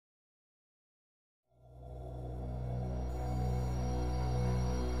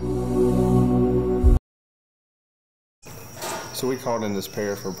So we caught in this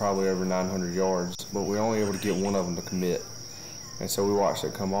pair for probably over 900 yards, but we were only able to get one of them to commit. And so we watched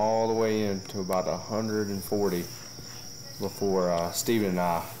it come all the way in to about 140 before Steven and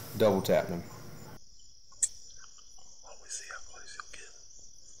I double tapped him.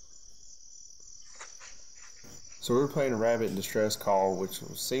 So we were playing a rabbit distress call, which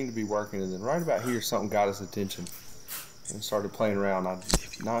seemed to be working, and then right about here something got his attention and started playing around. I'm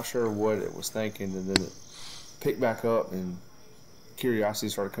not sure what it was thinking, and then it picked back up and curiosity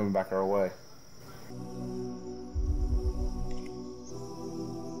started coming back our way.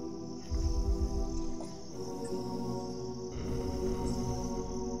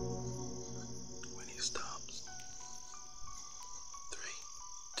 When he stops. 3,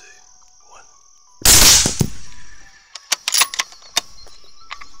 2, 1.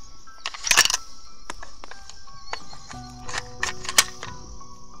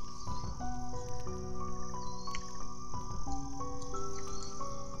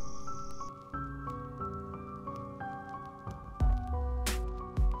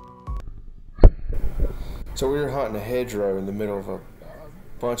 So we were hunting a hedgerow in the middle of a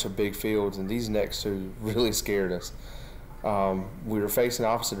bunch of big fields, and these next two really scared us. We were facing the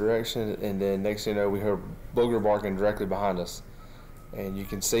opposite direction, and then next thing you know, we heard booger barking directly behind us. And you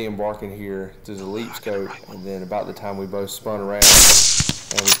can see him barking here through the leap scope, and then about the time we both spun around,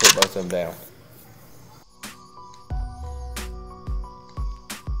 and we put both of them down.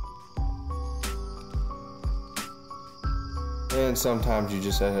 And sometimes you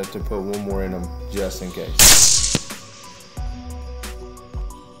just have to put one more in them just in case.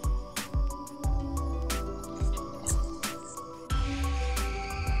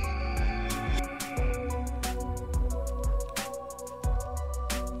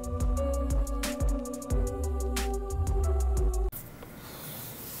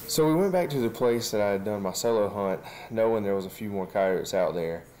 So we went back to the place that I had done my solo hunt, knowing there was a few more coyotes out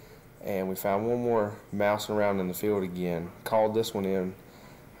there. And we found one more mousing around in the field again. Called this one in.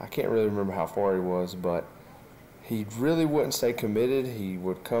 I can't really remember how far he was, but he really wouldn't stay committed. He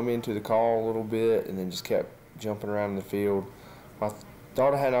would come into the call a little bit and then just kept jumping around in the field. I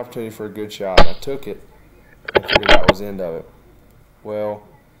thought I had an opportunity for a good shot. I took it and figured that was the end of it. Well,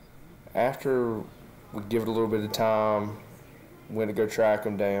 after we give it a little bit of time, went to go track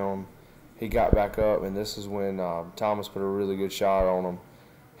him down, he got back up, and this is when Thomas put a really good shot on him.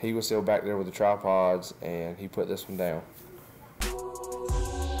 He was still back there with the tripods, and he put this one down.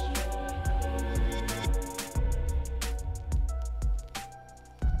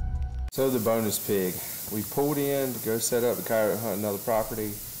 So the bonus pig. We pulled in to go set up the coyote hunt another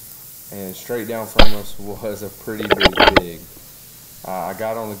property, and straight down from us was a pretty big pig. I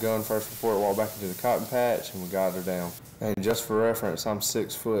got on the gun first before it walked back into the cotton patch, and we got her down. And just for reference, I'm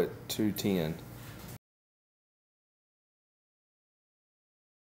 6 foot 210.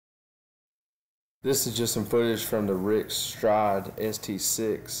 This is just some footage from the Rix Stride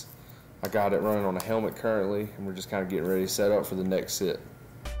ST6. I got it running on a helmet currently, and we're just kind of getting ready to set up for the next sit.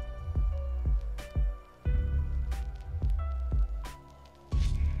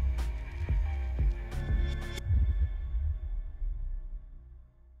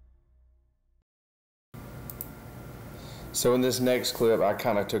 So in this next clip, I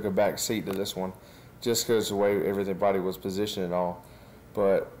kind of took a back seat to this one, just because the way everybody was positioned and all.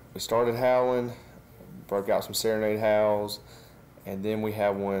 But we started howling, broke out some serenade howls, and then we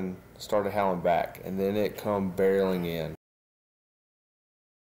had one started howling back, and then it come barreling in.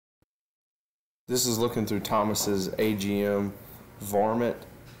 This is looking through Thomas's AGM Varmit,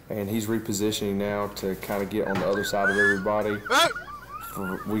 and he's repositioning now to kind of get on the other side of everybody.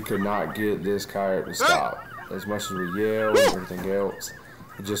 We could not get this coyote to stop. As much as we yelled and everything else,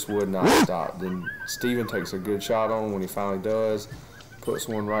 it just would not stop. Then Steven takes a good shot on him when he finally does, puts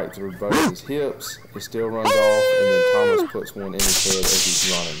one right through both his hips, it still runs off, and then Thomas puts one in his head as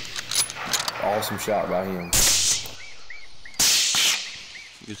he's running. Awesome shot by him.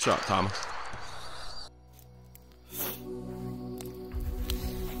 Good shot, Thomas.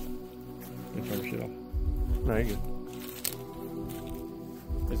 You turn the shit off. No, you're good.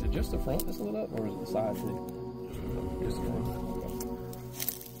 Is it just the front that's lit up, or is it the side too? Just the front.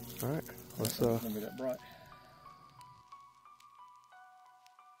 All right, let's Remember that bright.